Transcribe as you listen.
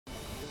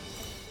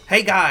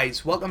Hey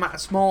guys, welcome at a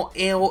small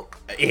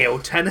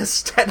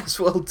Tennis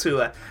World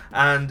Tour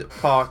and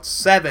part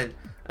 7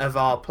 of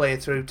our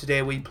playthrough.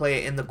 Today we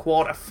play in the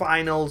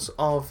quarterfinals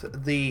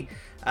of the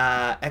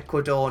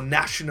Ecuador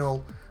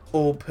National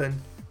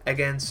Open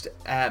against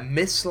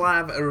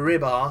Mislav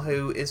Rybar,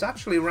 who is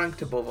actually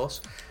ranked above us.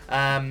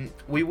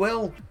 We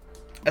will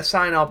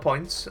assign our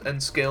points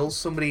and skills.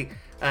 Somebody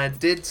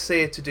did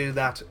say to do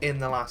that in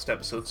the last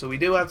episode, so we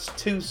do have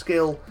 2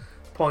 skill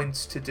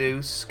points to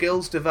do.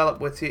 Skills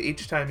develop with you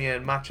each time you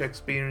earn match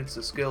experience.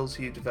 The skills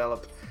you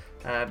develop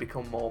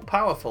become more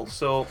powerful.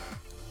 So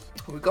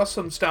we've got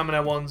some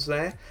stamina ones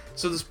there,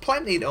 so there's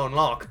plenty to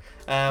unlock.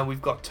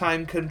 We've got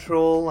time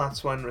control,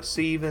 that's when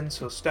receiving,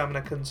 so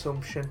stamina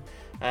consumption.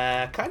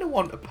 Kind of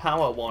want a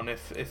power one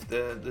if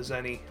there's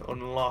any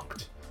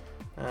unlocked.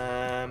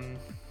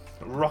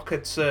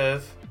 Rocket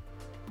serve.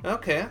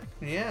 Okay,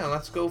 yeah,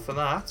 let's go for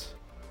that.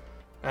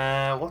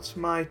 What's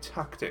my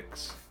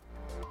tactics?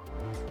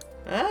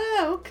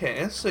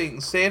 Okay, so you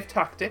can save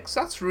tactics.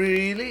 That's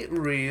really,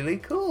 really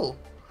cool.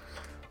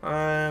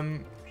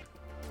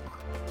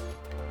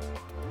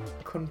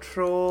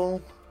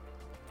 Control.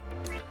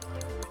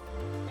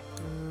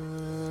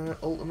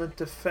 Ultimate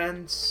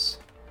defense.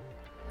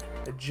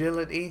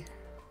 Agility.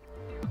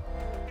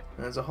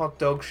 There's a hot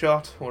dog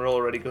shot. We're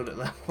already good at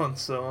that one,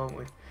 so aren't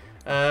we?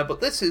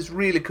 But this is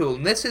really cool,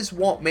 and this is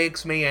what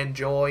makes me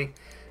enjoy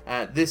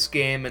this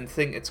game and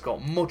think it's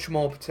got much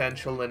more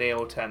potential than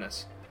AO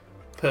Tennis.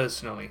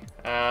 Personally,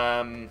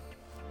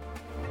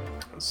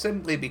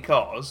 simply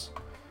because,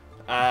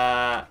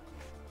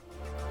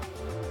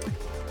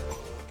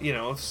 you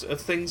know,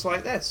 of things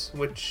like this,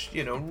 which,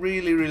 you know,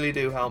 really, really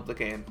do help the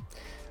game.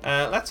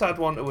 Let's add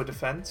one to a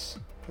defense,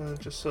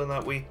 just so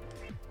that we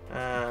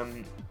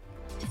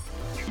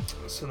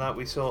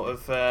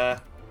sort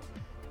of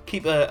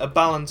keep a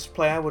balanced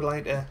player. I would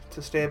like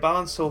to stay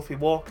balanced. Sophie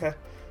Walker,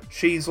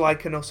 she's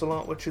liking us a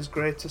lot, which is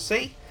great to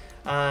see.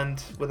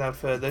 And without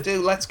further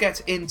ado, let's get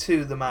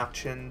into the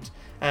match. And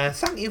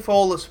thank you for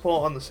all the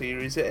support on the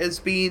series. It has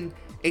been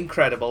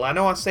incredible. I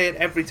know I say it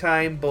every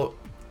time, but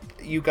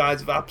you guys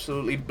have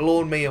absolutely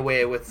blown me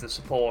away with the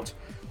support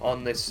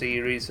on this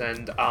series,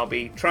 and I'll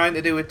be trying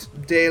to do it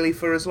daily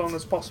for as long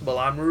as possible.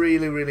 I'm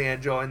really, really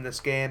enjoying this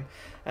game,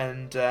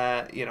 and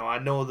you know, I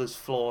know there's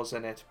flaws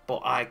in it,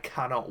 but I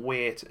cannot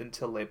wait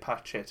until they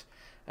patch it.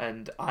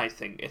 And I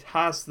think it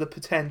has the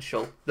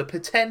potential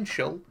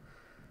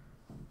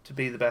to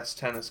be the best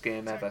tennis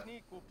game ever.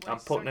 I'm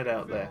putting it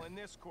out there. In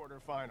this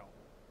quarterfinal,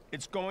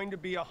 it's going to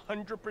be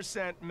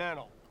 100%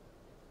 mental.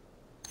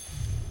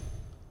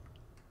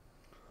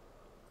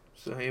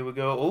 So here we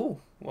go. Oh,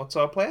 what's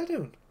our player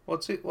doing?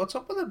 What's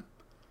up with him?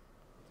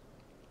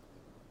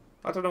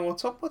 I don't know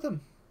what's up with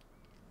him.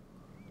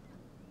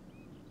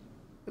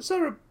 Is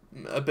there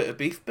a bit of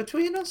beef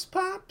between us,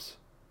 perhaps?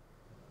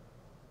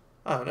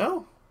 I don't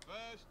know.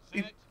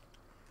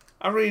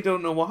 I really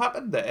don't know what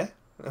happened there.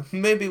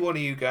 Maybe one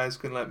of you guys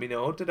can let me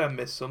know. Did I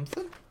miss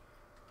something?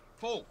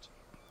 Fault.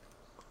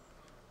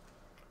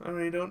 I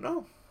really don't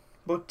know.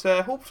 But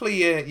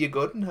hopefully you're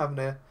good and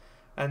having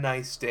a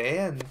nice day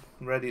and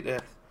ready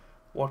to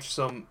watch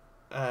some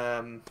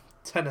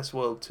Tennis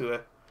World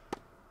Tour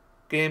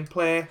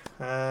gameplay.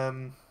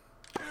 Oh,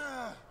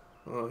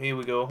 here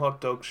we go.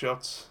 Hot dog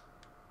shots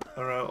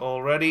are out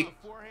already.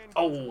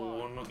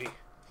 Oh, unlucky.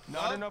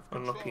 Not enough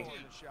control Unlucky. on the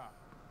shot.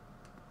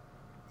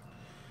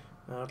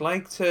 I'd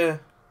like to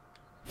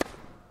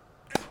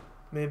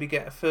maybe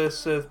get a first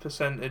serve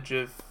percentage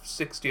of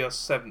 60 or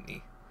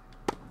 70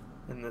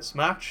 in this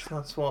match.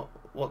 That's what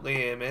the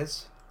aim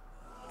is.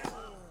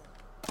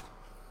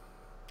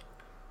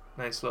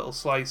 Nice little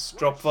slice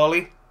drop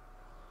volley.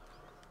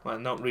 Well,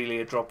 not really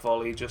a drop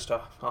volley, just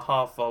a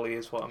half volley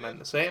is what I meant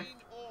to say.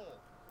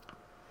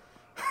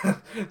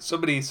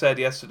 Somebody said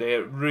yesterday,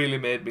 it really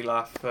made me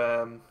laugh,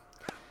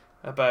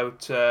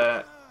 about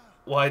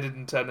why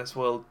didn't Tennis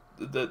World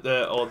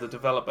the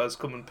developers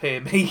come and pay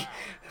me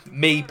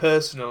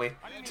personally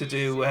to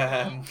do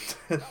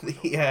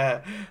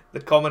the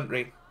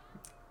commentary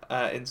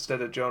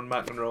instead of John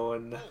McEnroe,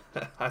 and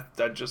I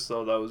just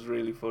thought that was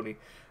really funny.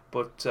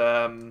 But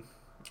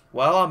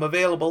well, I'm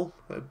available,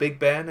 Big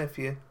Ben, if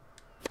you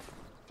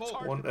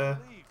want to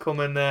come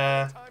and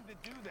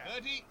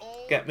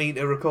get me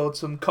to record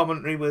some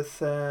commentary with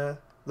the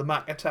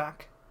Mac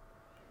attack.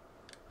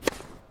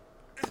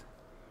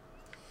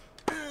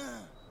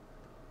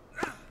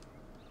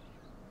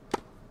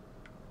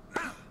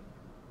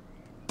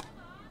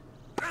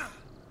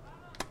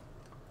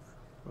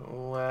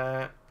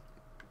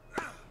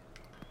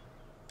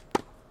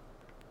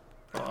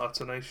 Oh,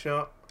 that's a nice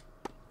shot.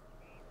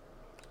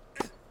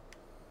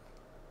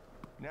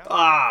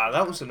 Ah,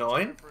 that was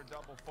annoying.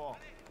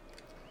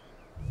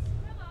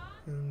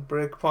 And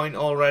break point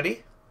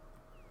already.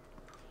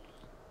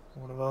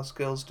 One of our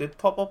skills did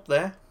pop up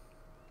there.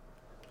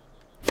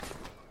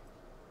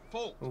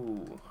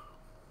 Ooh.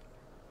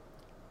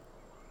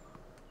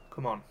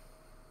 Come on.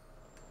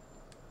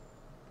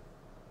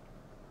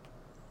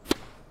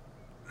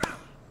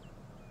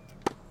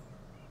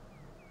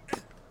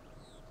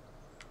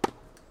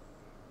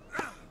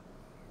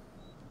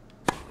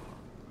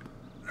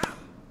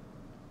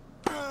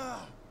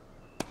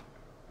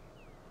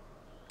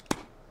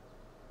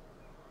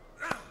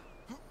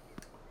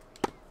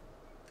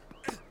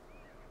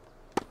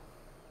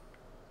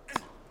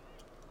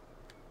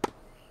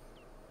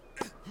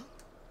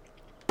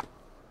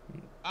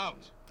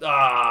 Out.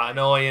 Ah,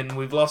 annoying.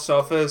 We've lost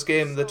our first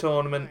game of the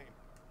tournament.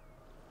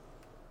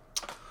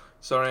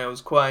 Sorry, I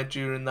was quiet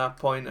during that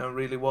point. I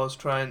really was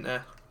trying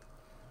to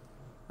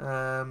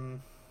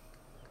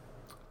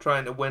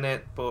win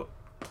it, but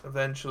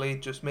eventually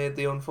just made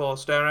the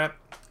unforced error.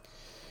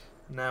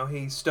 Now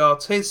he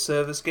starts his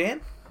service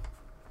game.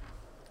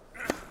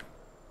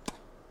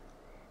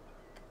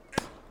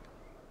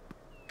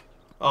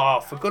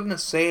 Oh, for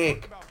goodness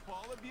sake.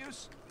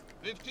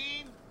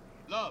 15,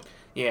 love.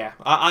 Yeah,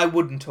 I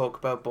wouldn't talk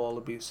about ball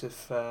abuse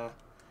if I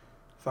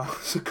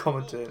was a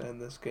commentator in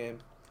this game.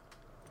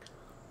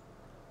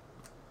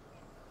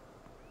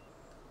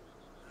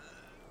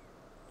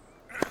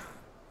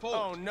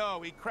 Oh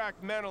no, he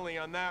cracked mentally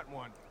on that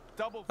one.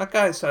 Double. That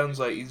guy sounds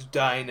like he's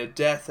dying a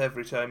death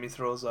every time he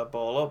throws that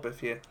ball up,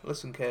 if you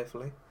listen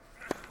carefully.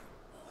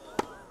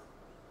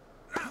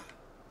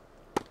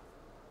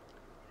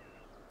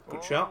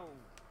 Good shot.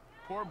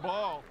 Poor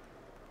ball.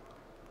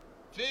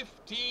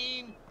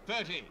 15,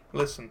 30.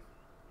 Listen.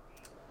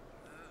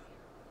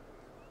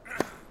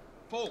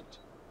 Fault.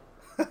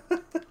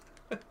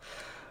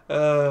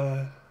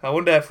 I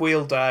wonder if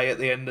we'll die at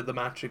the end of the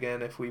match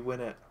again if we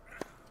win it.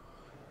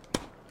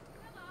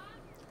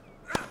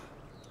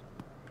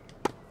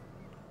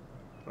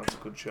 That's a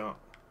good shot.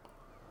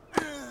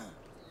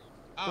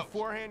 The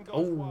forehand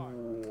goes wide.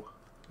 Oh.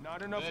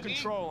 Not enough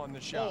control on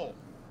the shot.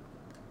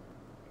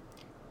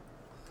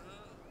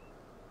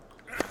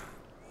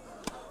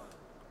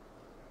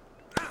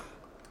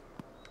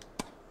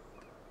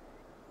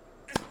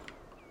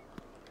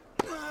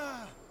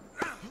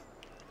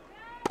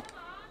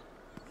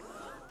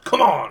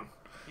 Come on!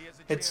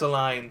 Hits the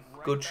line.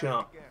 Good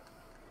shot.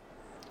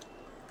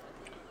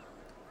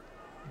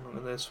 Look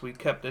at this. We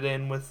kept it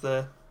in with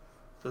the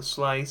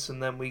slice,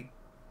 and then we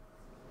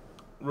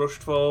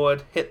rushed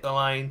forward, hit the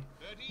line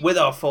with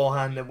our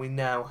forehand, and we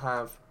now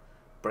have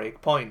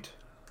break point.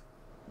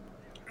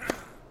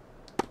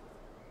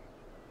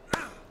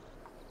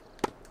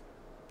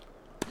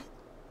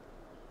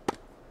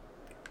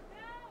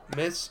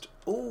 Missed.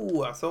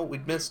 Ooh, I thought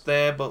we'd missed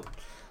there, but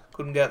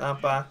couldn't get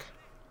that back.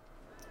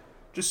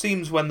 Just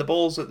seems when the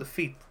ball's at the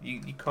feet,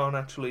 you can't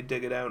actually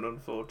dig it out,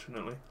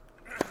 unfortunately.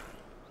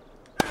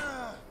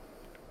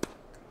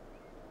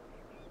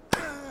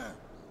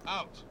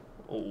 Out.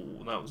 Oh,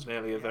 that was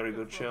nearly a very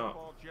good shot.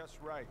 Just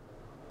right.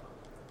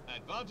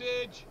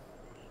 Advantage.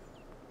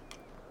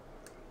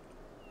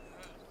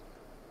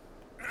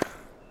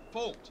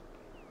 Fault.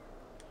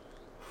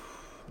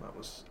 That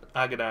was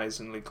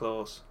agonizingly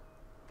close.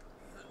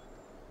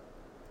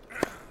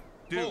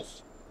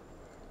 Deuce.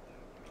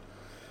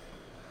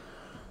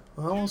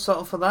 Well, we'll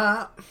settle for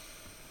that.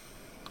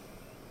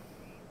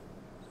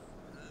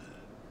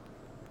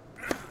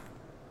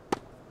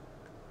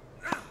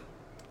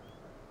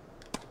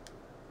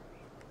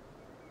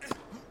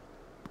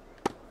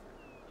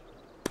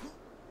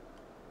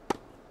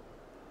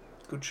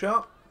 Good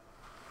shot.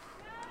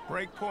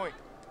 Break point.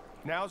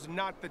 Now's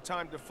not the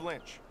time to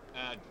flinch.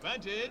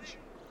 Advantage.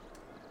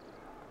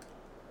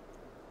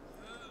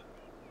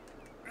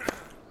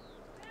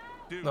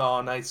 Deuce.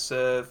 Oh, nice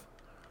serve.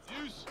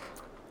 Deuce.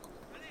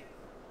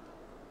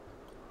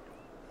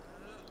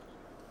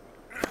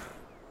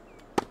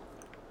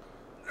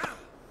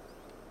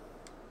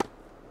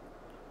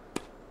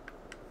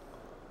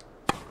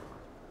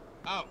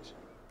 Out.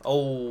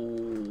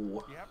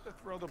 Oh. You have to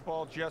throw the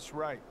ball just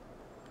right.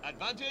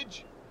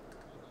 Advantage.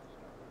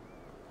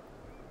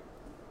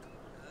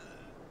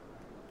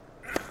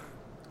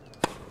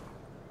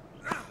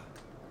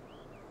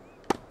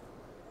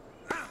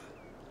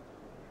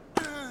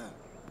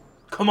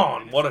 Come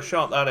on, what a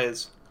shot that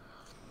is.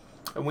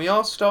 And we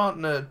are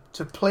starting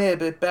to play a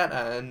bit better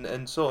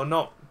and sort of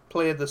not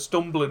play the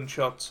stumbling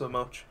shot so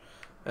much.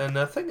 And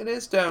I think it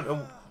is down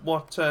to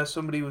what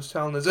somebody was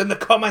telling us in the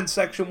comment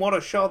section. What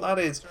a shot that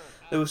is.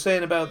 They were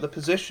saying about the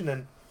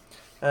positioning.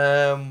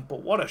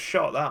 But what a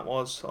shot that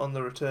was on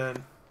the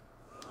return.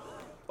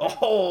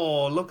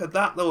 Oh, look at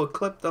that though. It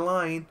clipped the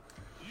line.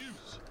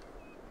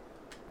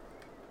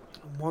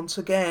 And once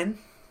again,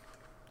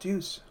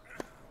 deuce.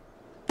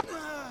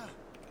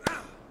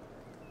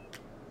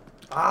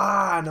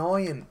 Ah,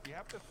 annoying. You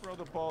have to throw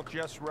the ball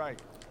just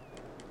right.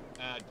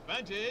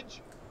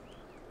 Advantage.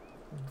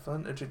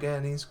 Advantage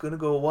again. He's going to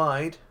go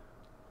wide.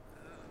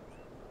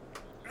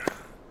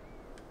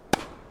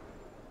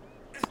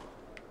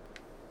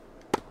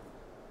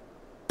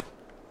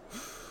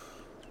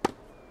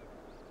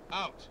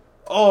 Out.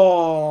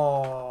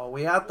 Oh,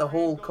 we had the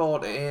whole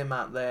court to aim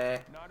at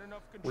there.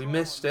 We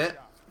missed it.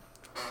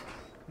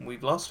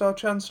 We've lost our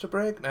chance to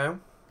break now.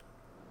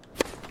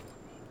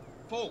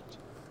 Fault.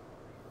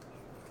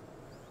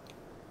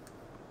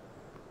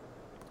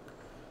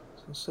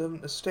 So serving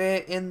to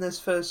stay in this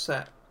first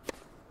set.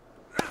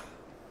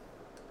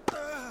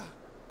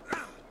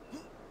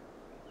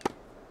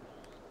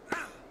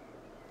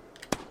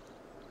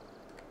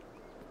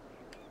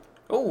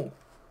 Oh,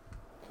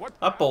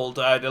 that ball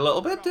died a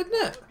little bit,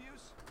 didn't it?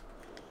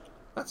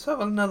 Let's have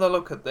another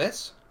look at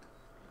this.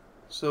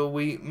 So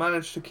we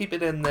managed to keep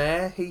it in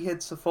there. He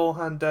hits the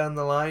forehand down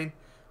the line.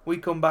 We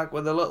come back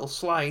with a little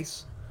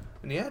slice,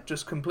 and yeah,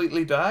 just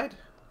completely died.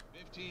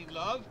 15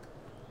 love.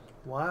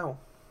 Wow.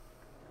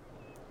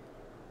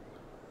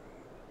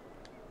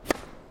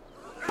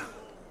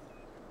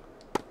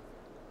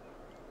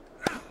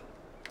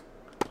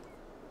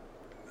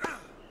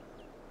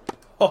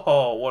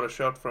 Oh, what a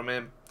shot from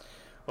him.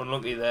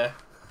 Unlucky there.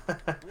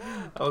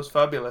 That was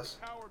fabulous.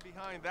 Power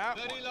behind that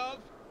 30 one. Love.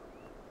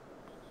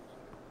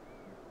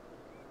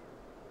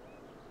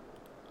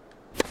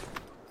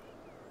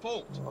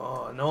 Fault.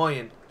 Oh,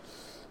 annoying.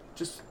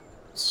 Just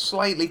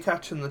slightly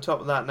catching the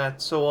top of that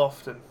net so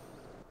often.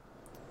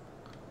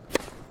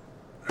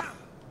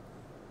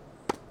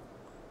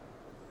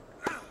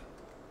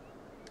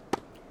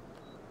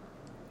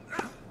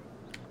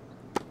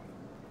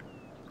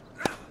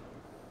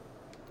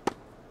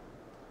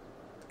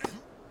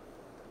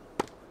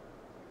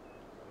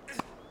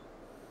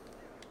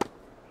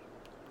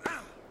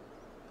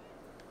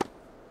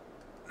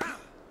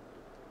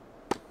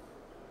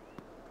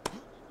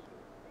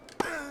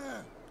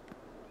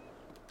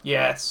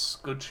 Yes,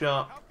 good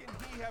shot. How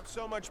can he have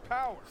so much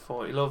power?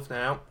 40 love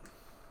now.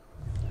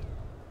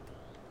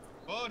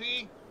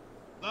 40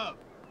 love.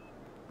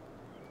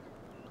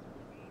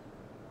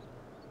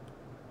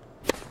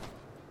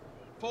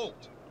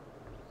 Fault.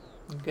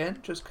 Again,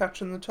 just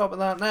catching the top of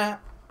that net.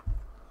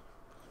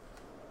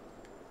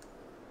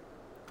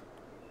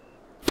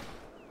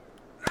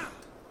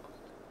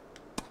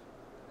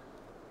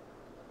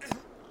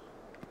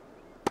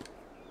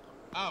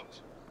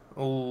 Out.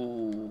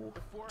 Oh,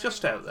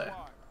 just out there.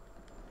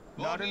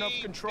 Not enough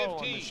control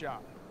 15. On the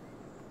shot.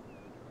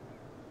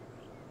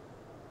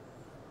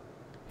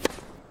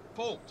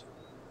 Fault.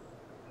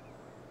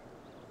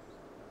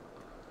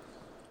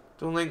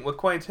 Don't think we're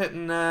quite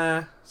hitting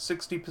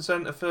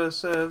 60% of first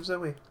serves, are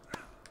we?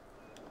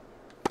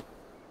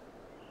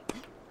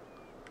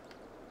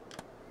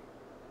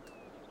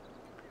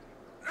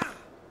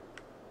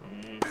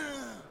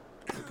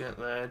 We'll get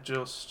there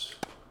just.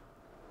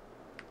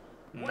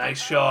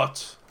 Nice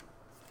shot.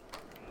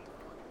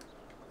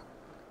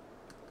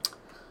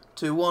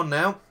 2-1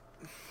 now.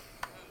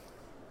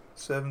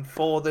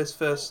 7-4 this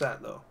first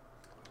set though.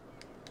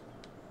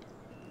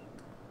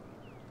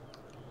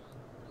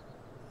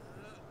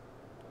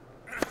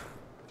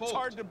 It's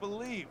hard to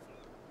believe.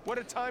 What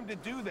a time to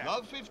do that.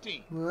 Love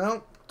 15.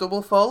 Well,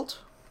 double fault.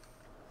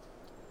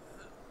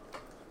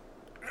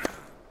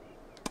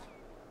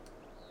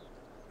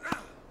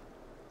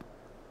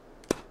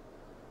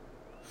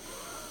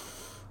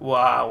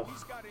 Wow.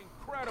 He's got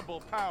incredible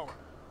power.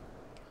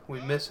 We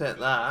mishit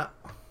that.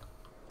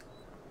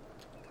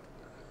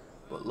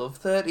 But love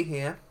 30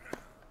 here.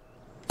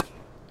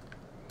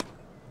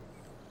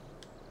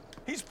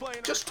 He's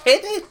playing. Just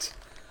hit it!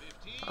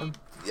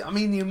 I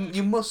mean,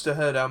 you must have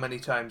heard how many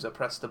times I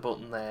pressed the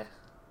button there.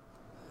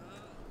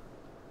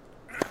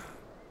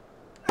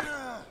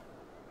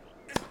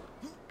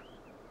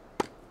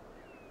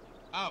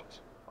 Out.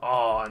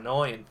 Oh,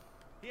 annoying.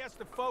 He has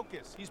to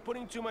focus. He's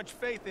putting too much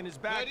faith in his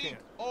backhand.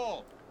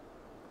 All.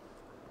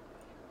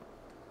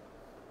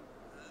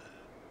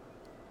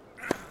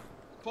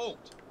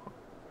 Fault.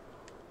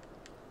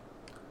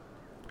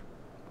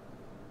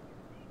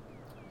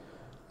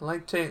 I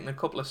like taking a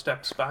couple of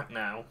steps back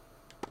now.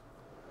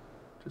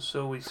 Just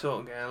so we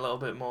sort of get a little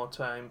bit more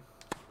time.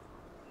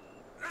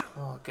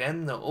 Oh,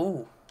 again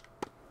though.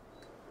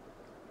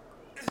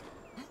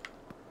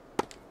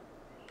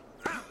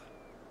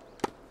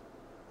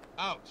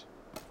 Out.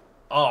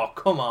 Oh,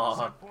 come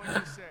on.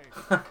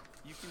 Set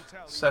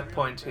Set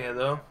point here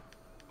though.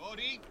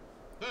 40,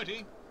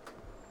 30.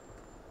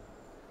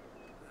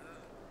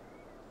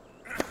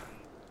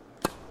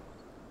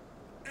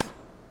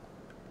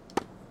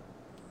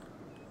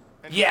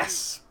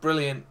 Yes!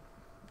 Brilliant.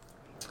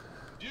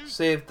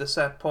 Saved the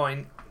set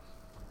point.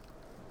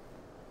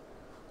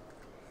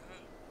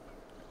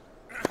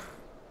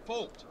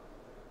 Fault.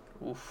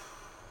 Oof.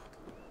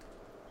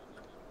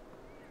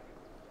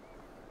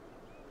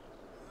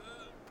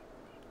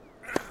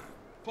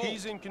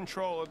 He's in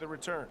control of the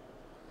return.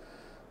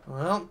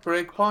 Well,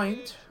 break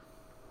point.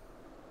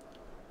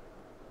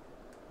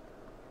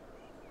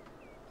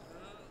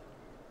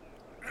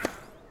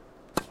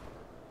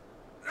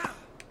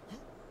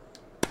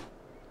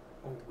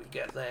 Oh, we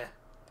get there.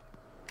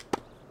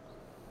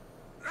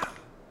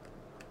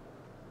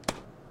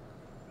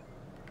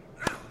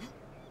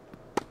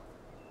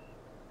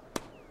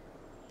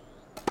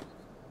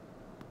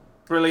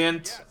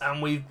 Brilliant, yes.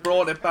 And we've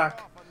brought it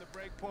back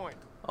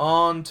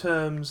on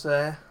terms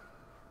there,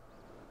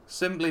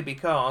 simply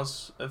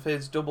because of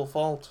his double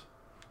fault.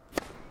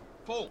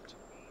 Fault.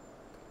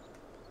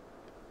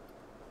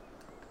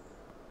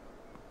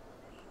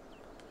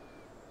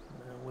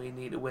 Now we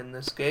need to win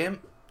this game.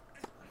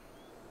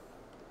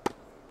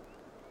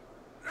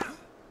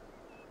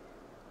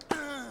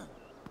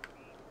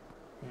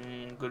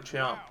 Good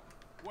shot. Wow.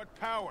 What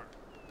power!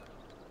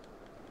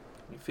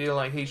 You feel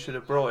like he should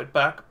have brought it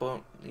back,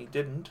 but he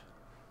didn't.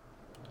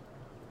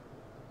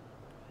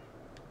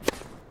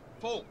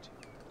 Fault.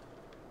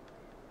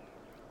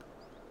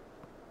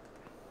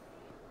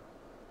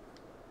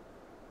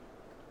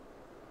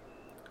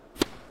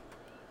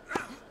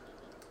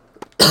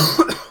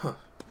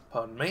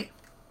 Pardon me.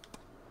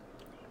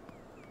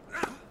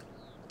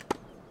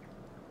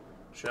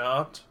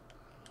 Shot.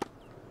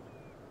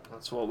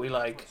 That's what we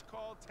like. It's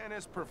called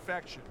tennis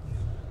perfection.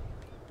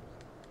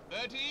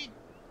 30.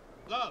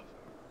 Love.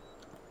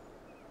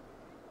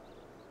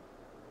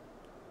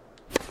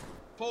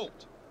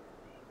 Fault.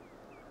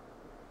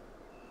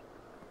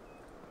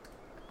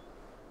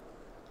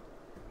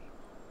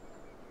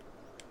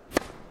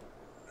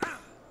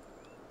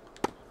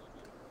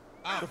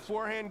 The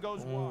forehand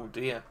goes Oh wide.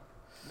 dear.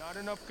 Not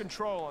enough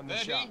control on the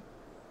 30. shot.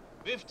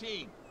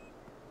 15.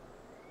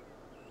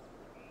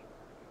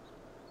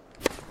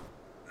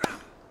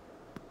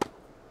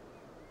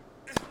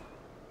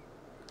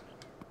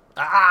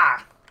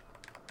 Ah!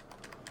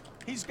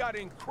 He's got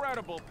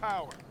incredible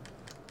power.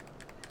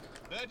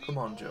 30. Come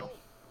on, Joe.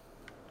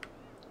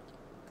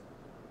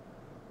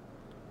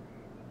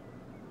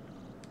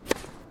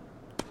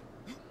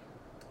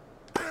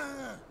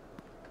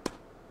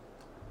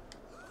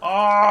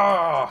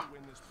 Oh!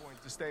 Win this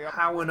point to stay up.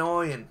 How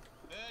annoying.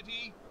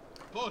 30.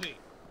 40.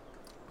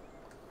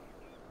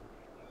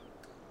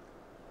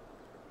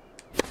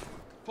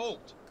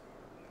 Fault.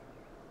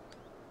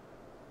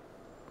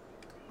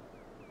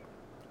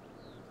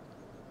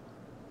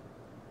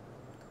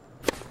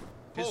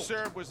 His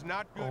serve was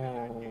not good in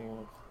that game.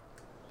 Oh.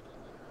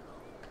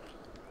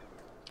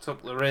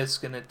 Took the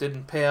risk and it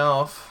didn't pay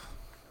off.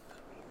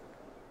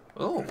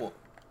 Oh.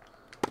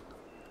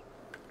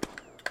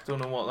 Don't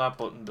know what that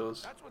button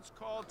does. That's what's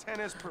called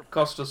tennis perfection.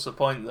 Cost us a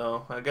point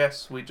though. I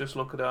guess we just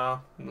look at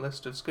our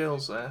list of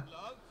skills there.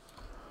 Love.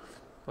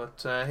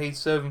 But he's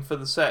serving for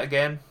the set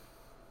again.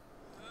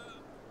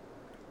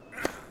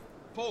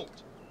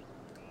 Fault.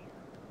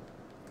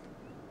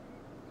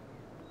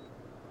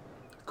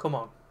 Come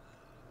on.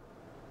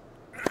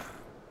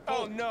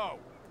 Oh no!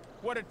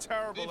 What a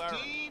terrible error.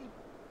 15.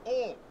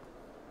 All.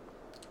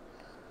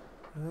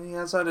 He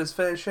has had his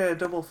fair share of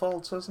double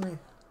faults, hasn't he?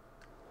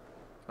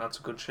 That's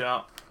a good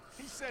shot.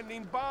 He's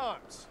sending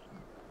bombs.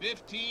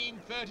 15.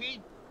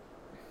 30.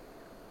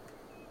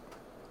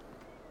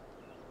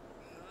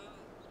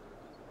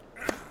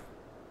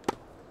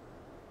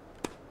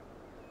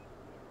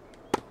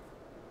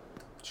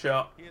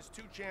 Shot. He has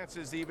two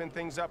chances to even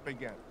things up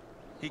again.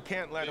 He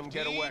can't let him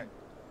get 15. away.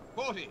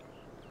 40.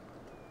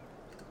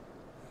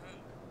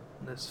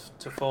 This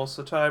to force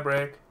the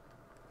tiebreak.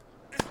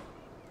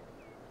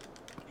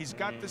 He's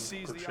got to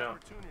seize good the shot.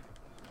 opportunity.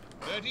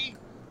 30.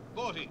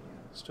 40.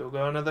 Still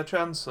got another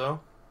chance though.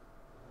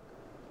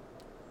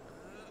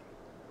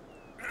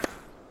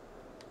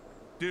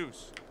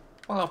 Deuce.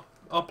 Well,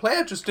 our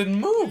player just didn't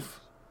move.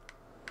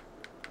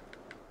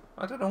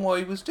 I don't know what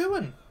he was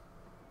doing.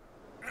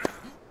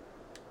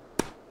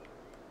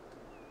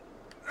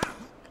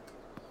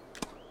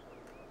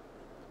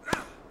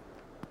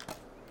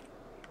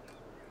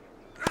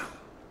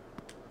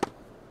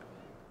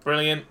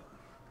 Brilliant.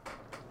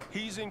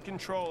 He's in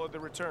control of the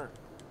return.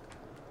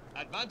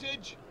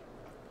 Advantage.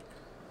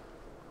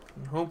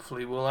 And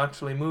hopefully we'll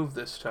actually move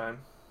this time.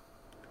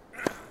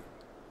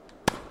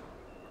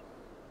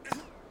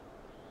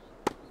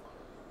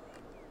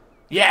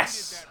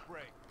 Yes! Needed that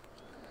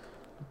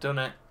break. Done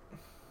it.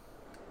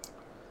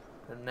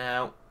 And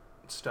now,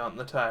 starting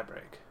the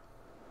tiebreak.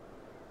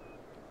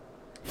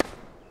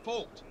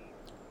 Fault.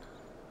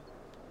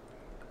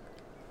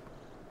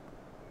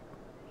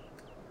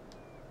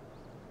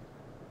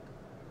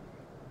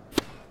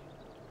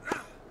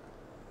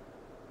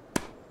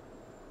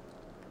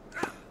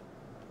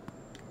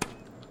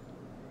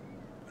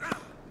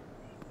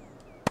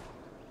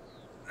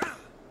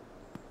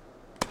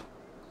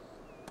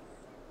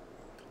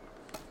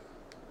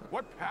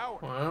 What power?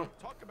 Well,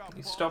 Talk about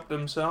he ball. stopped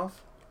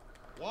himself.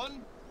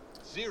 1.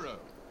 0.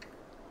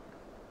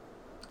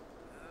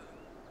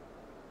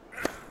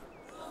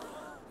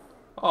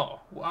 Oh,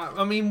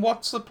 I mean,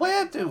 what's the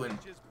player doing?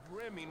 Just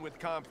brimming with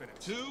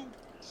confidence. 2.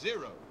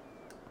 0.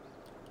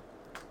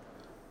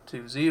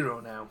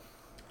 2-0 now.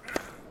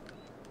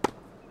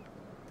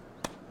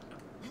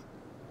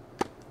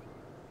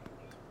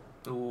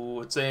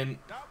 Ooh, it's in.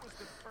 That was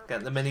the perfect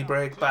Get the mini shot.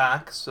 break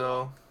back,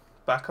 so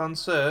back on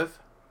serve.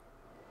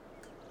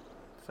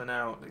 For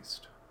now, at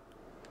least.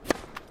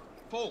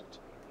 Fault.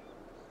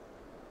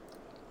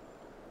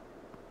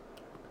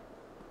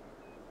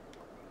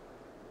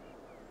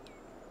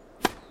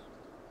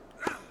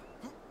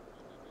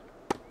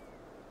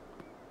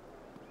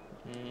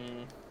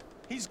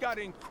 He's got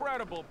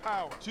incredible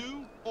power.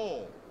 2.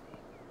 All.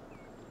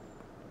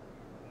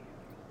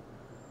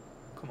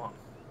 Come on.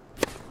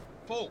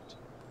 Fault.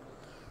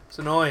 It's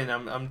annoying.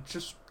 I'm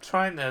just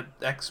trying to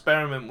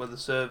experiment with the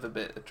serve a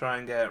bit to try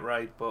and get it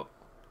right, but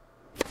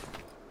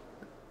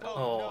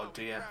oh no,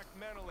 dear. cracked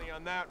mentally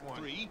on that one.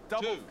 3,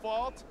 Double 2.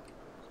 fault.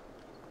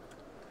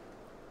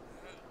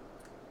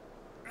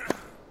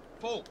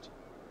 Fault.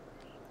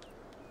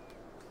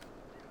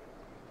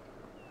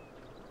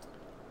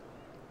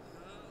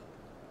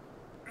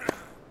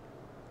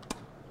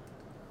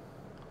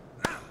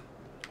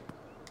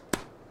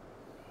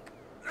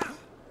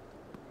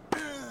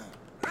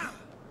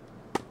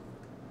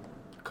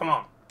 Come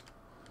on.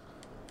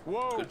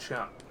 Whoa. Good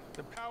shot.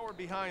 The power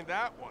behind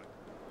that one.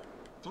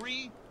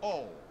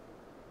 3-all.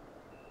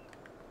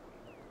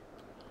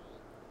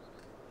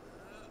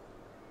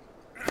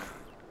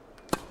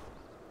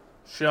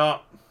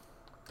 Shot.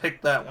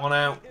 Picked that one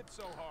out. Hit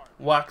so hard.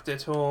 Whacked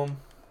it home.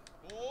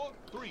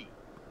 4-3.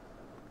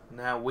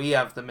 Now we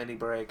have the mini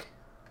break.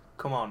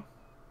 Come on.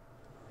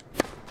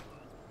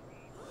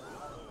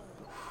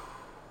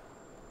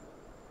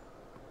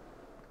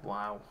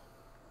 Wow.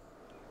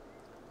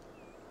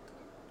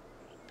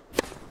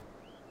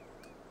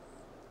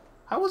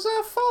 How was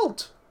our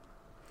fault?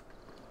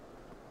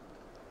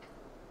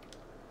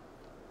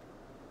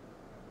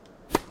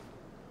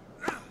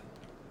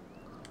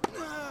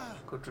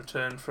 Good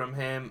return from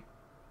him.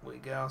 We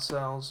get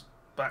ourselves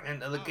back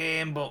into the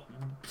game, but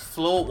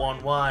float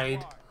one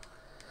wide.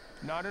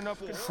 Not enough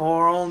control.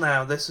 4-all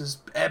now. This is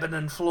ebbing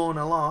and flowing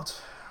a lot.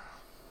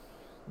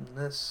 And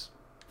this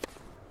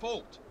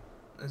Fault.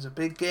 is a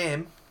big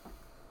game.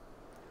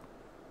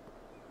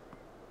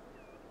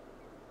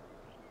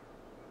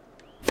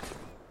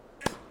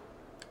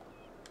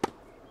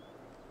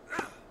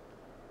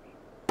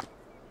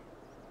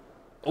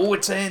 Oh,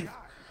 it's in.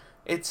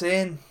 It's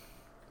in.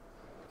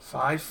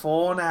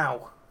 5-4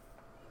 now.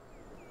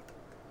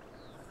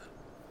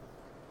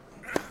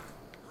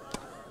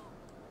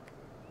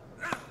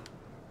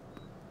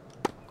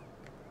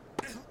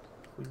 If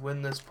we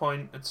win this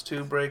point, it's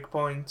 2 break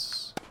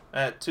points.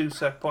 2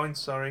 set points,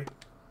 sorry.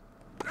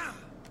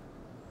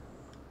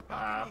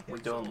 We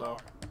don't though.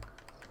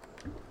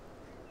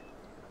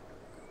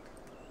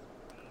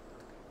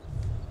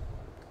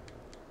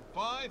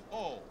 Five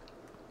all.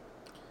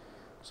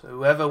 So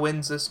whoever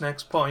wins this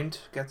next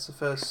point gets the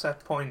first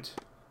set point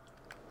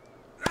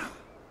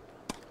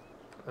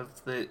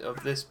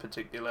of this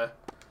particular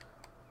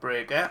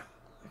breaker.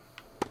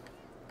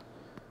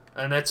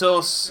 And it's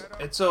us.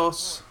 It's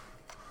us.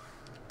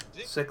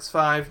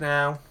 6-5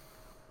 now.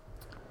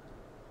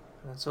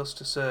 And it's us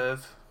to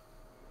serve.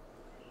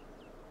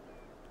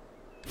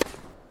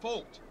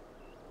 Fault.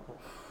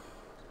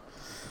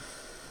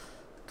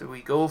 Do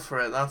we go for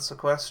it? That's the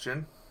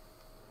question.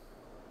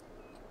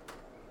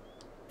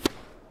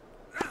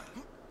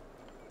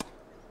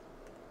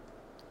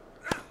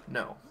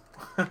 No.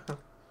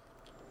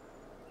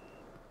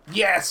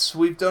 Yes,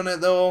 we've done it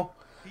though.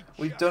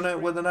 We've done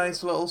it with a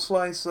nice little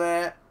slice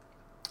there.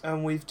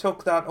 And we've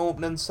took that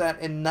opening set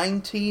in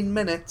 19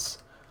 minutes.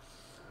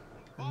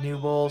 And new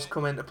balls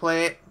come into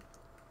play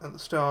at the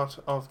start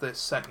of this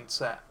second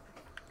set.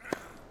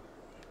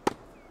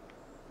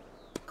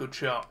 Good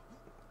shot.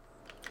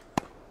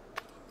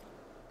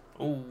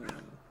 Ooh.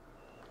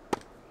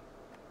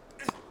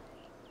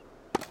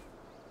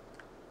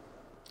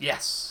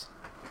 Yes.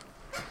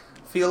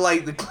 Feel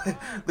like the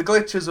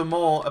glitches are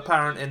more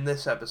apparent in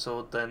this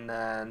episode than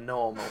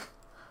normal,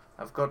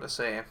 I've got to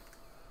say.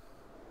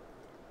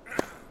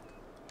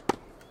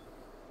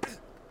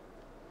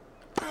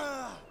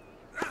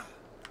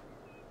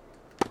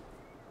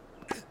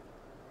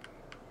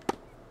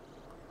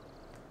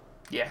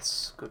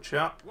 Yes, good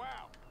shot. Wow,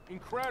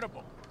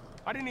 incredible.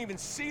 I didn't even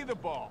see the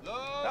ball.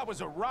 Love. That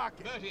was a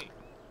rocket. 30.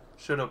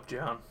 Shut up,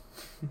 John.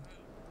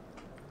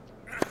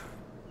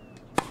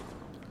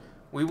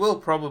 We will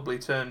probably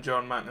turn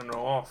John McEnroe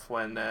off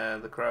when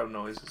the crowd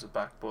noises are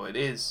back, but it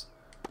is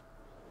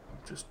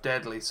just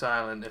deadly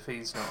silent if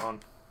he's not on.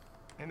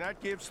 And that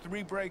gives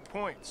 3 break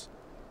points.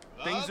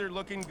 Things are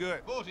looking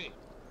good. 40.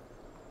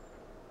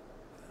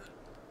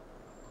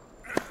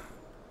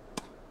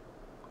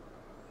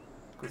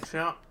 Good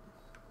shot.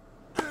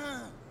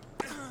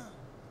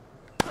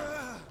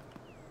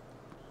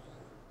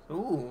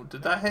 Ooh,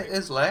 did that hit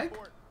his leg?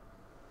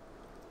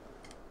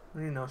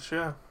 I'm not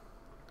sure.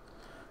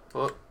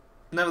 But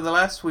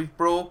nevertheless, we've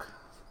broke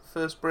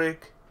first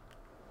break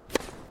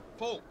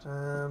Fault.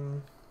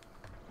 to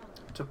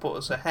put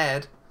us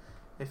ahead,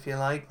 if you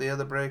like. The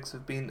other breaks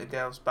have been to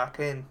get us back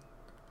in.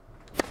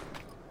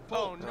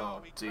 Oh no,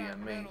 Oh, he dear cracked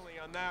me. penalty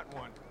on that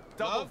one.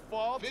 Double Love.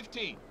 fault.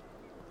 15.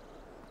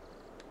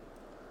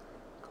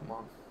 Come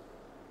on.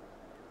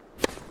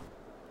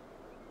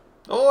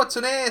 Oh, it's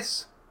an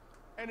ace!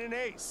 And an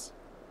ace.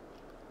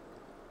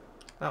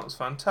 That was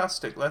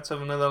fantastic. Let's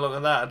have another look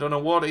at that. I don't know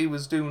what he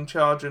was doing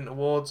charging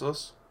towards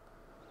us,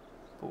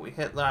 but we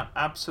hit that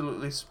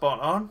absolutely spot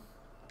on.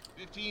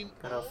 15.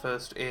 Get our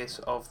first ace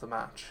of the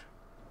match.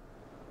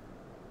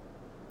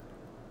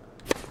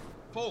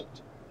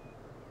 Fault.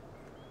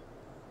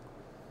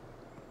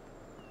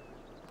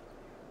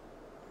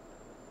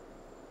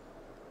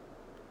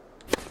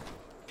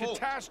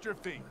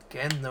 Catastrophe.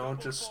 Again though,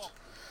 just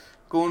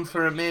going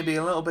for it maybe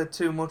a little bit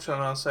too much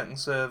on our second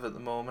serve at the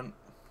moment.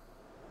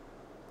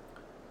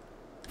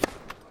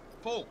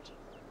 Fault.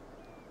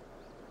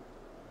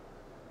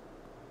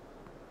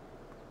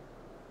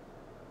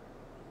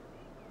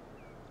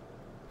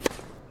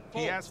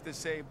 He has to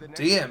save the next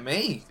Dear one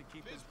me. to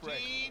keep his break.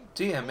 15.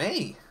 Dear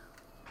me.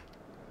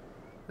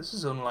 This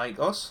is unlike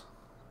us.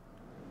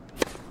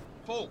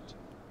 Fault.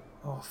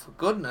 Oh, for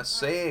goodness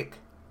sake.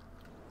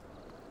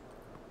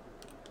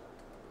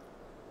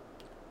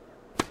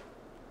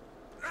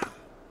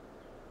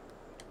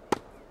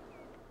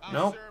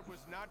 Nope. Serve was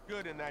not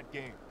good in that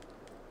game.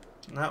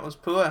 And that was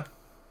poor.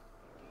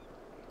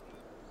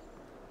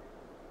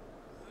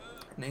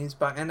 And he's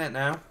back in it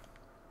now.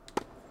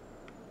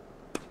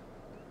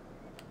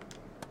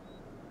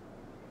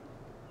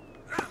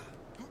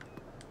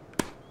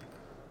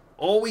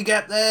 Oh, we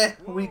get there.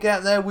 We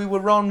get there. We were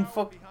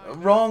wrong-footed.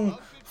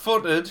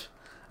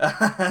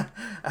 But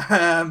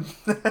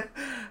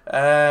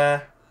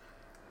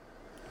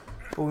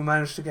we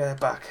managed to get it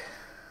back.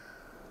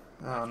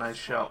 Oh, nice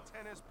shot.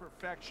 Tennis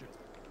perfection.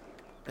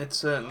 It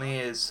certainly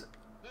is.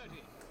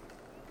 30.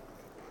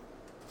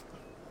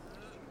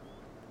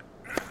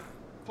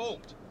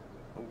 Fault.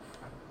 Oof.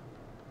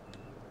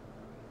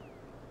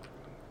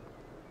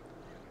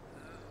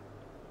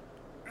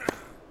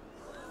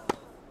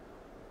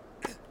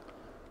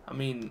 I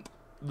mean,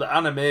 the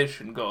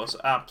animation got us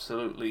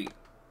absolutely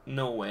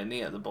nowhere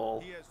near the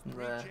ball. He has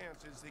 3 There.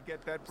 chances to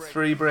get that break.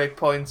 3 break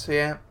points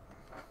here.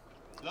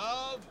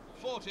 Love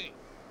 40.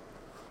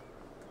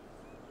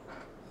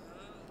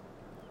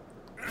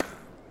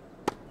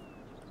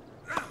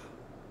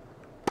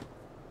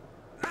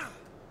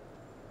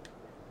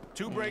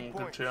 Two break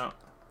Good points. shot.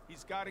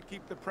 He's got to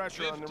keep the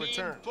pressure on the 15,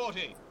 return.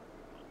 40.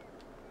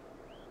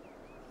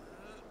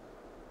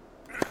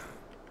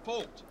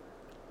 Fault.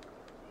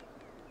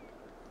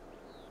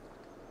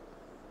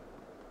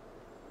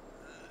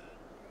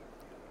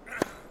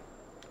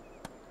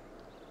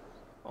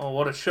 Oh,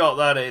 what a shot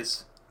that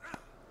is.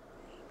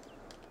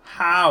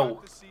 How?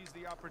 To seize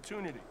the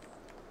opportunity.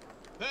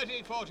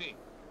 30, 40.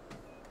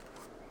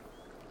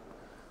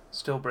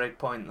 Still break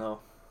point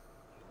though.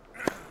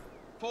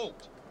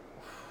 Fault.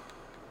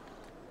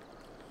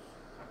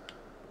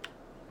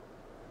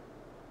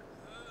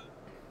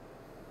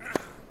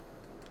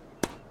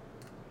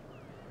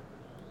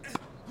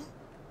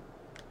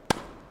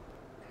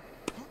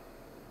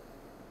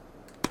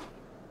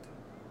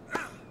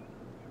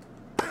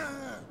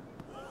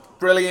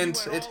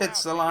 Brilliant. It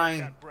hits the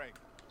line.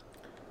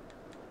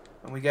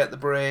 And we get the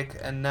break,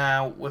 and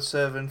now we're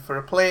serving for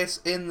a place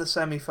in the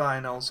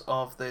semi-finals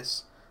of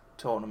this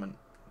tournament.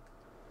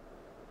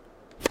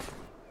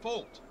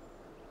 Fault.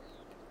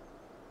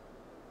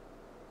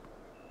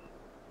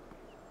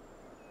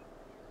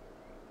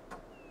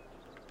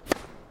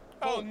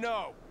 Oh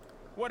no!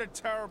 What a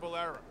terrible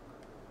error.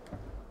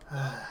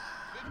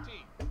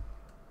 15.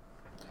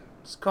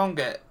 Just can't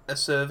get a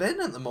serve in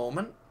at the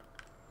moment.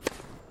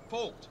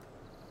 Fault.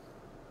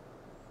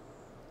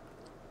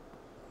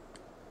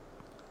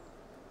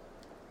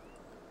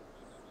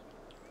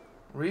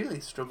 Really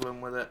struggling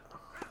with it.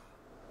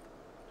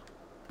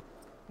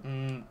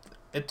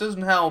 It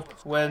doesn't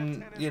help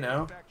when, you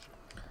know,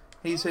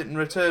 he's hitting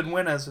return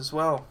winners as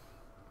well.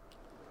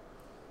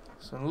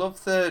 So love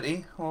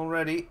 30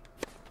 already.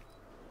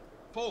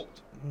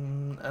 Fault.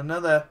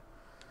 Another.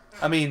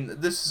 I mean,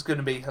 this is going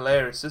to be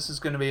hilarious. This is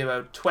going to be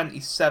about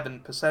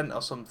 27%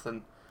 or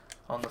something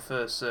on the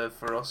first serve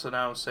for us. And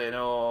now saying,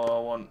 oh, I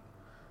want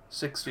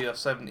 60 or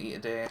 70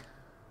 today.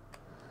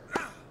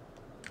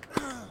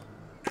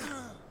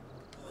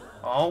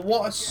 Oh,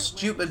 what a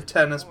stupid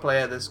tennis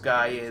player this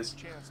guy is.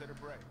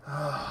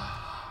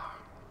 Love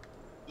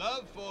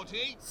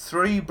 40.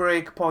 3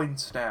 break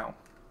points now.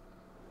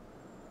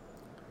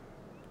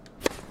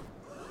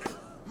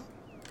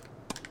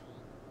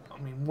 I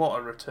mean, what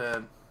a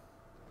return.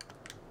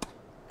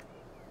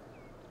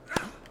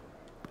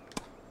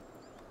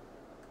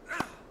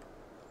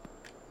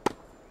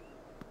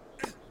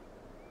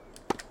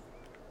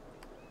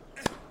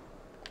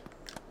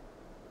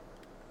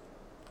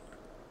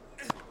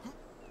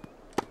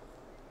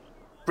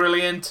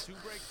 Brilliant.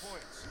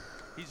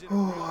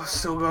 Oh,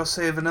 still got to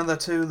save another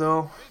 2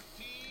 though.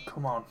 15,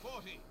 Come on.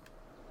 40.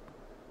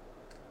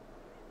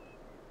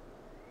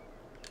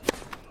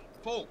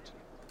 Fault.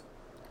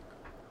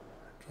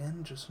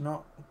 Again, just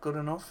not good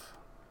enough.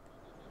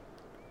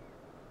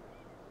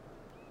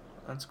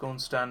 Let's go and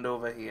stand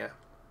over here.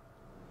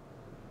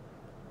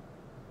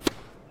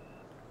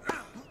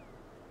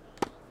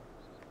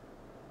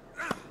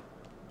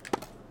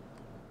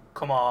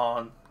 Come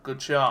on.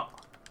 Good shot.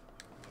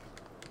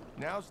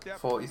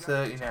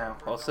 40-30 now.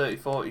 Or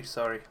 30-40,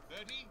 sorry.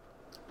 30,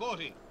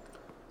 40.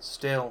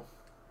 Still.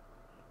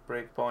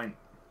 Break point.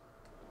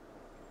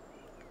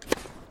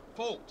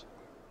 Fault.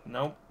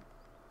 Nope.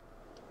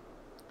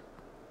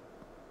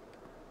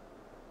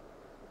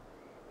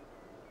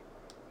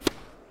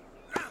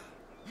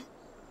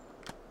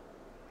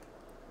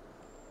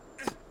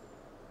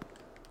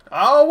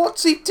 Oh,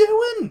 what's he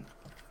doing?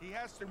 He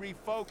has to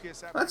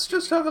refocus. Let's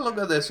just have a look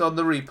at this on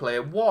the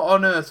replay. What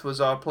on earth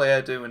was our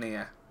player doing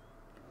here?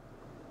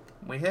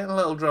 We hit a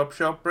little drop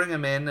shot, bring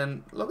him in,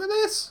 and look at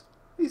this.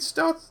 He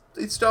starts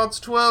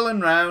twirling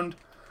round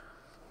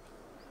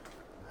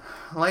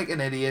like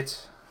an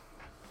idiot.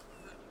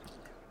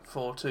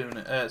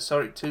 4-2.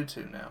 Sorry,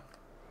 2-2 now.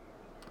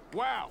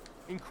 Wow,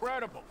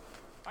 incredible.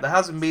 There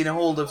hasn't been a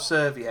hold of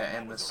serve yet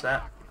in this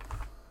set.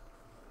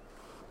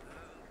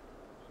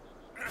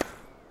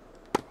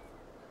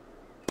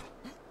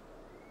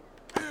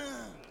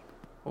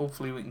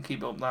 Hopefully we can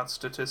keep up that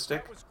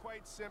statistic. That was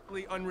quite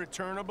simply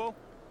unreturnable.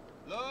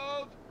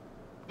 Love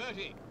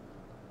 30.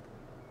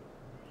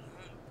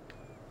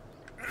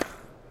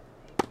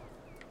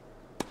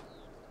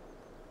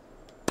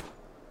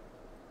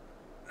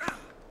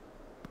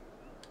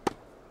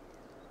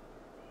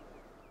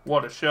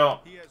 What a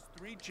shot. He has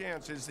 3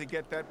 chances to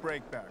get that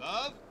break back.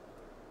 Love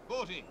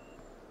 40.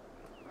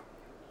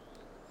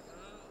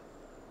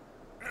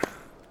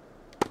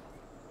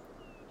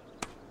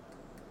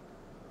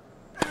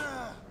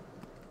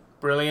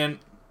 Brilliant.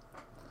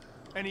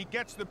 And he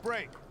gets the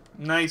break.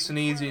 Nice and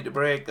easy to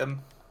break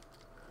them.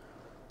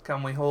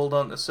 Can we hold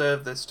on to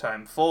serve this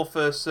time? 4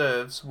 first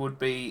serves would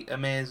be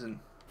amazing.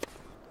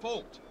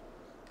 Fault.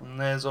 And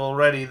there's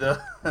already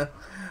the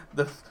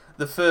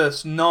the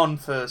first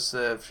non-first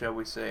serve, shall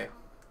we say.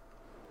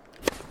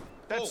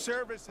 That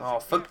service is Oh,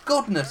 for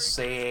goodness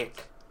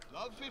sake.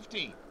 Love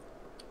 15.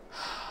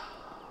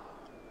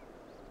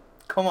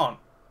 Come on.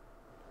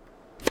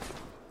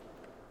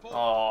 Fault.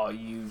 Oh,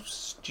 you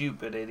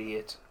stupid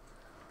idiot.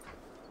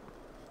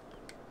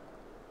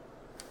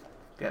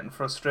 Getting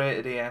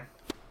frustrated here.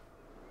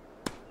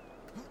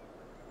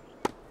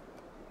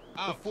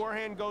 The Out.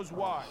 forehand goes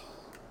wide.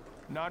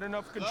 Not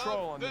enough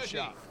control on the 30.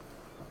 shot.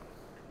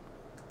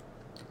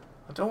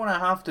 I don't want to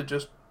have to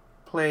just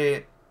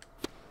play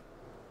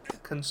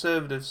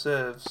conservative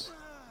serves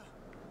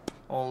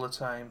all the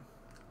time.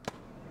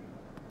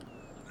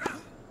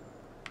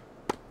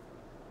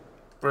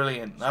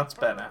 Brilliant, that's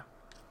better.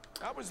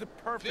 That was a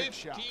perfect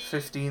shot.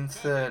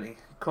 15-30.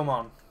 Come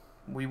on.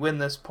 We win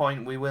this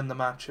point, we win the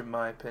match in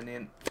my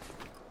opinion.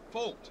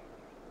 Fault.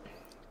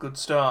 Good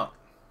start.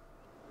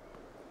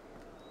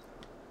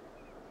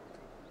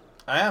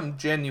 I am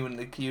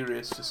genuinely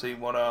curious to see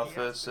what our He has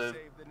first to serve.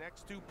 save the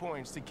next 2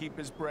 points to keep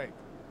his break.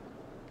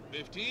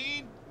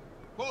 15.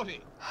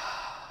 40.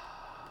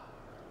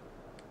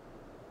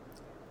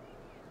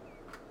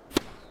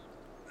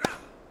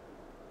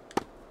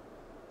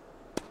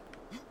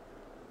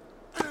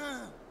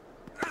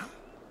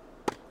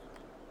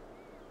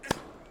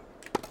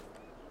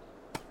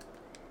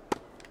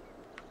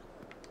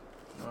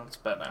 That's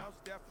better. Now's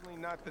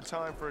definitely not the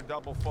time for a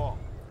double fault.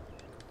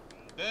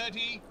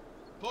 30.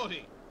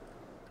 40.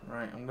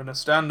 Right, I'm going to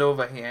stand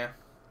over here.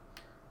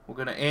 We're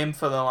going to aim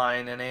for the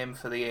line and aim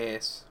for the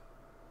ace.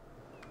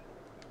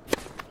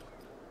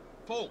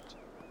 Fault.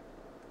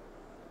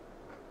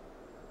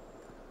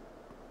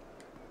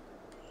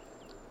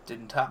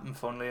 Didn't happen,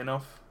 funnily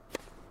enough.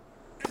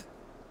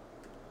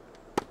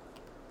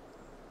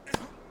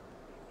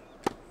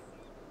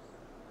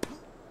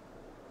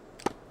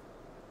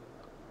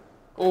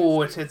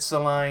 Oh, it hits the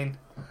line.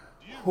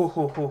 Ho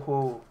ho ho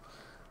ho.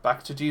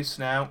 Back to deuce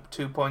now.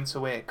 2 points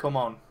away. Come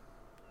on.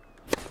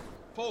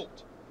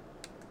 Fault.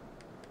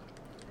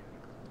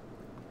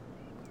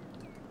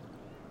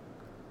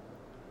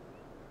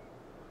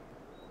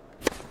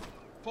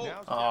 Fault.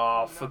 Now's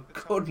Oh, definitely for not the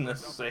time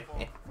goodness a sake.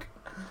 double fault.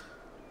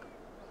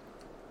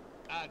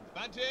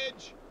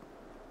 Advantage.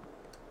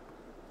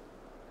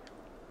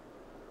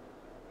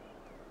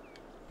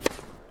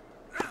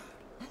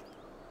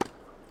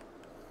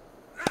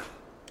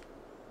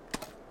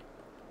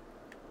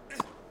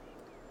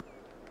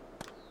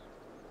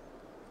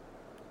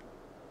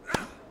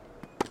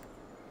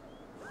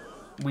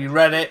 We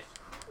read it.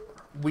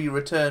 We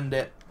returned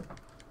it.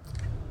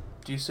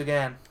 Deuce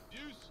again.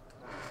 Deuce.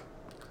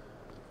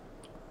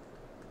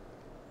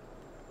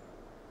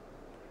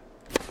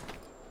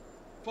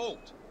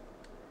 Fault.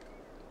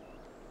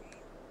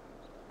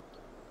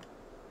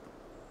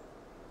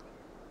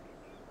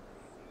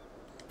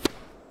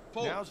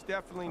 Fault. Now's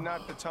definitely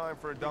not the time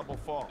for a double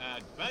fault.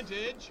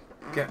 Advantage.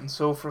 Getting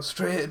so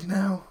frustrated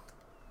now.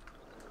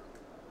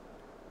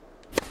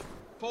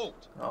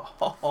 Fault.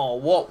 Oh,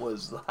 what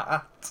was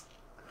that?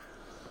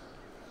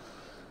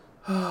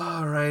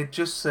 Alright,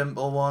 just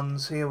simple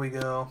ones. Here we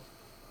go.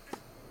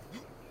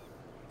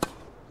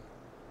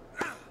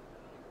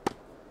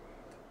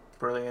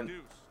 Brilliant.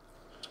 Deuce.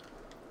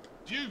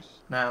 Deuce.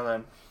 Now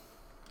then,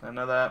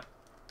 another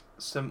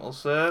simple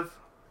serve.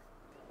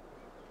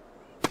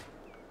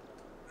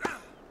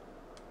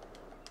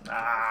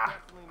 Ah,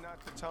 Definitely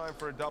not the time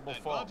for a double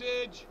fault.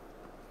 Advantage.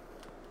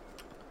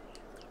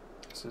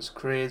 this is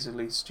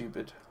crazily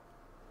stupid.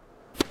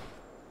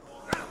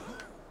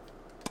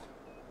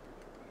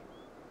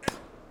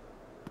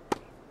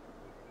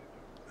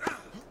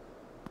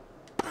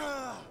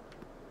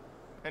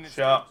 And it's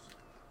Shot. deuce.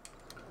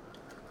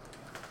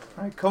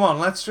 Right, come on,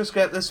 let's just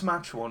get this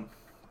match won.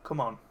 Come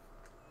on.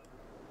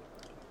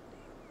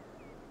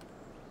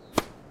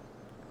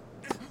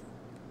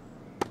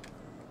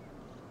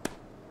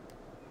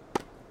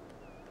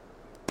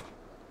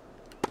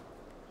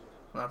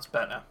 That's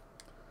better.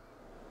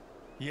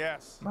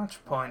 Yes.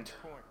 Match point.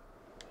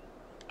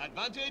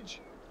 Advantage.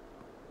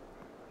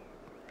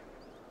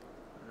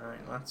 Right,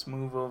 let's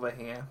move over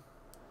here.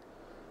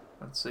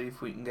 Let's see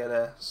if we can get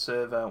a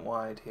serve out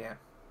wide here.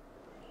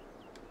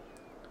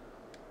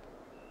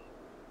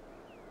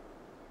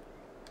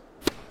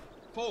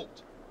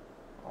 Fault.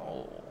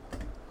 Oh,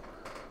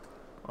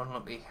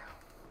 unlucky.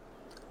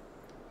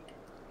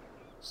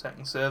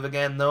 Second serve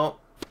again though.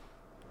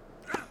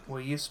 We're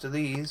used to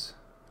these.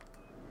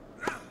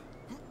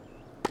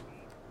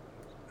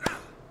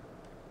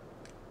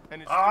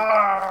 And it's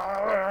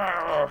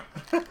Ah!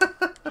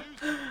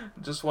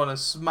 Just want to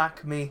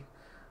smack me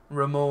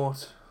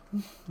remote.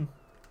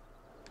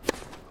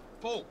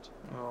 Fault.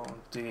 Oh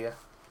dear.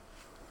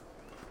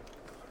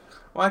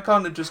 Why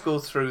can't it just go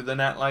through the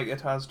net like it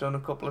has done a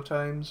couple of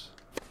times?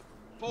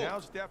 Fault.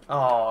 now's definitely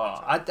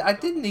Oh, I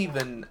didn't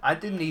even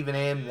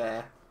aim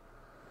there.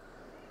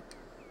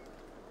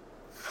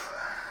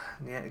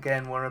 Yet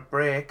again, we're at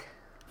break.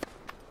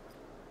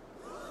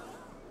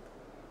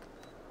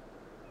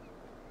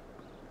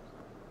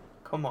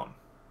 Come on.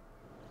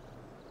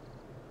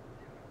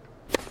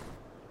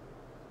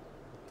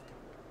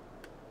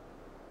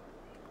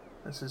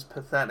 This is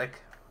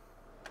pathetic.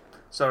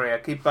 Sorry, I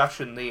keep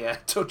bashing the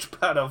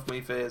touchpad off my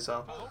face.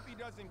 I'll I hope he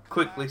doesn't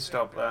quickly collapse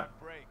stop after that.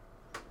 break.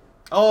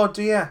 Oh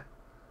dear.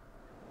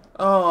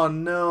 Oh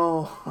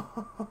no.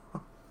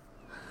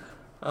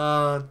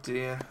 Oh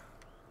dear.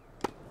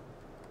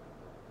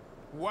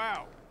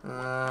 Wow.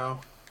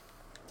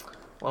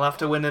 We'll have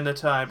to win in a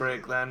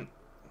tiebreak then.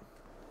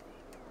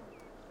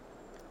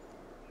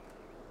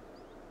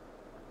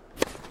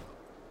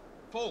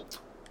 Fault.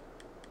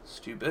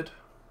 Stupid.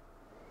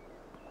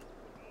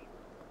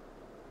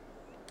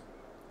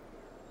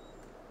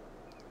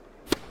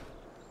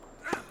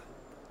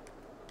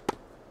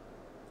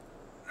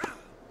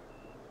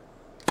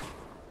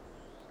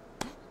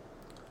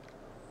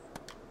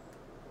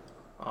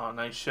 Oh,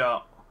 nice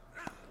shot.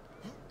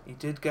 He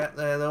did get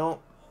there though,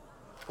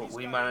 but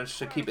we managed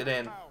to keep it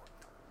in.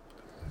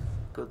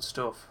 Good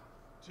stuff.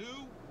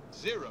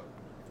 2-0.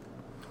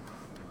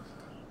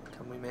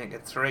 Can we make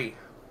it 3?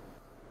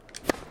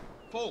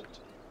 Fault.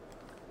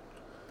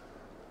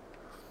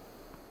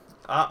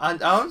 I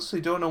honestly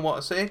don't know what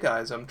to say,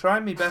 guys. I'm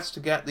trying my best to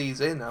get these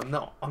in. I'm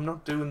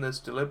not doing this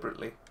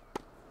deliberately.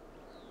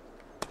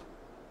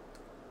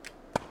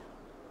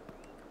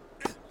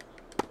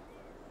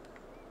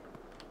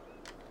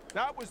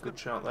 That was Good the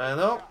shot there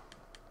though.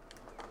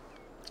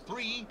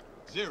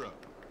 3-0.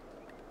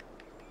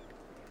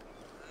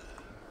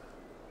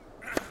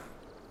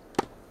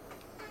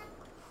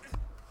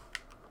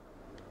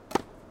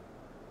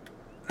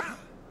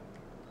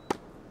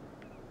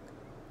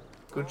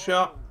 Good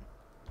shot.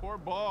 Poor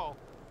ball.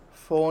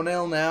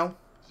 4-0 now.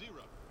 0.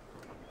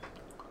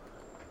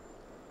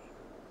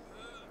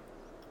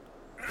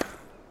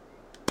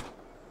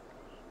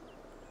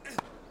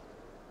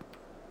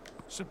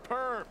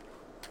 Superb.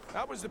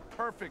 That was the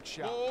perfect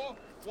shot.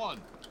 4-1.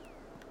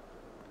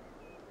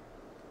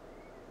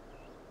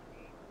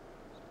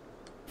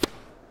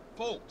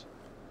 Fault.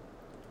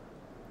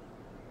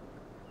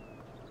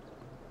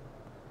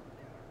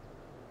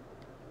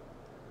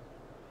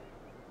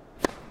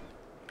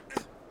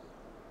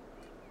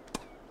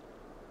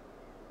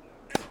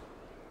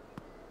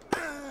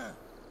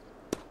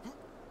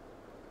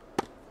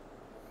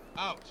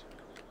 Out.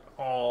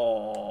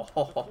 Oh,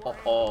 ho, ho, ho,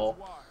 ho.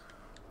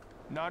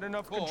 Not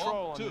enough 4-2.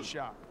 control on the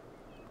shot.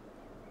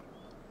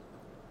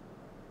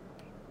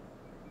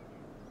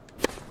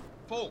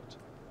 Fault.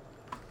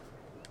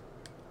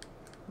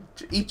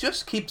 He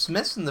just keeps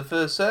missing the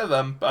first serve.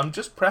 I'm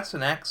just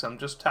pressing X. I'm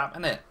just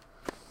tapping it.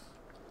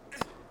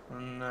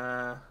 And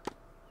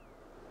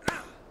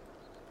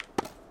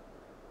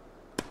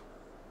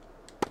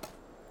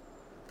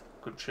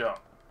good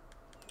shot.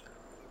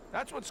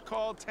 That's what's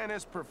called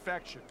tennis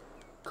perfection.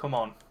 Come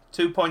on,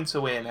 2 points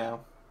away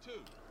now. 2.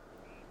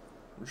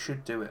 We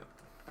should do it.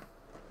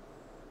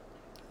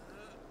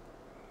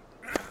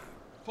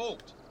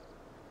 Fault.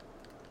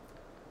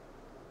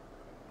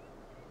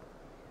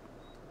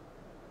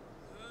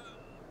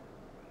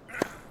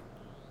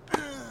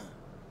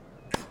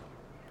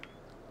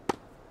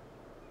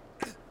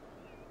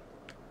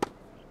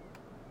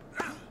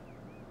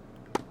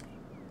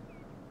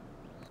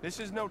 This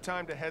is no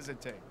time to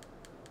hesitate.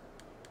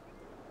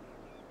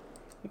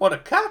 What a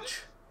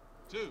catch!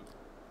 2.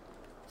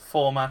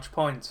 4 match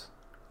points.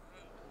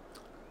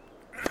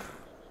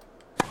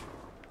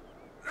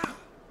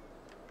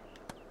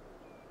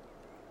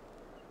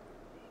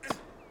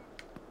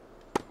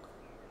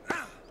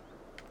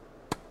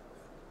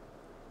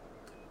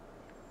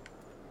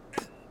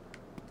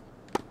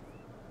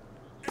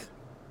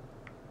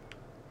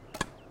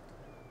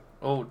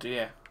 Oh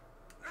dear.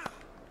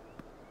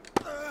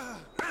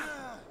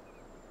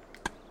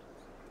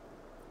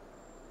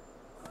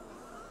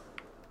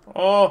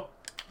 Oh!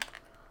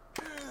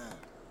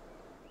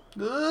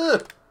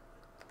 Ugh.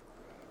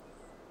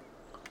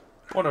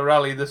 What a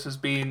rally this has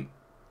been.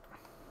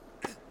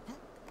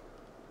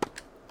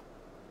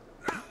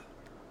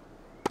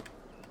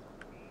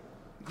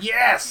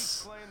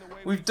 Yes!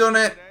 We've done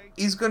it.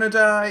 He's gonna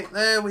die.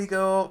 There we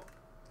go.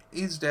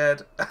 He's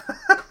dead.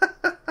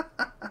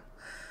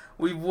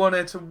 We've won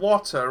it.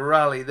 What a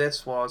rally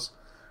this was.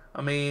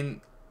 I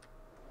mean,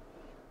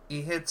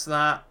 he hits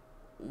that.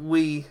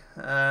 Hold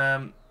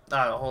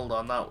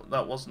on.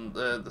 That wasn't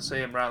the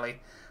same rally.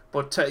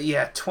 But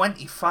yeah,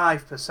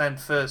 25%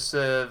 first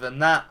serve,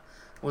 and that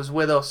was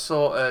with us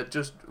sort of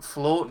just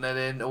floating it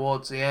in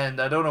towards the end.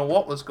 I don't know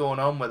what was going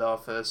on with our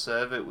first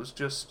serve. It was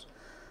just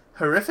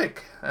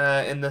horrific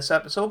in this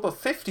episode. But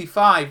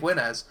 55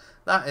 winners.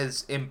 That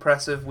is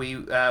impressive. We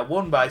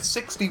won by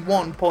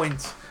 61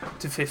 points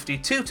to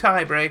 52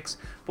 tie breaks,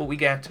 but we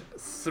get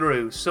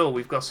through. So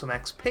we've got some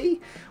XP,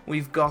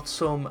 we've got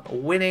some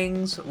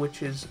winnings,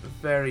 which is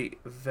very,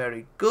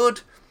 very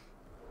good.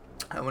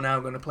 And we're now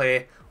going to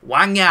play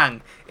Wang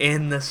Yang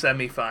in the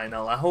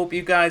semi-final. I hope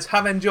you guys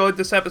have enjoyed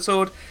this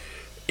episode.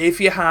 If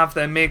you have,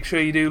 then make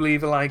sure you do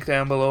leave a like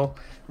down below.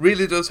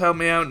 Really does help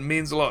me out and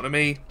means a lot to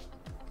me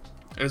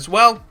as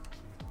well.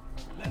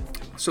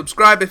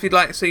 Subscribe if you'd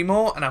like to see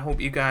more, and I hope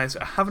you guys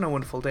are having a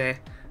wonderful day.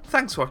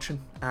 Thanks for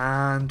watching,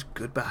 and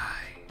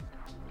goodbye.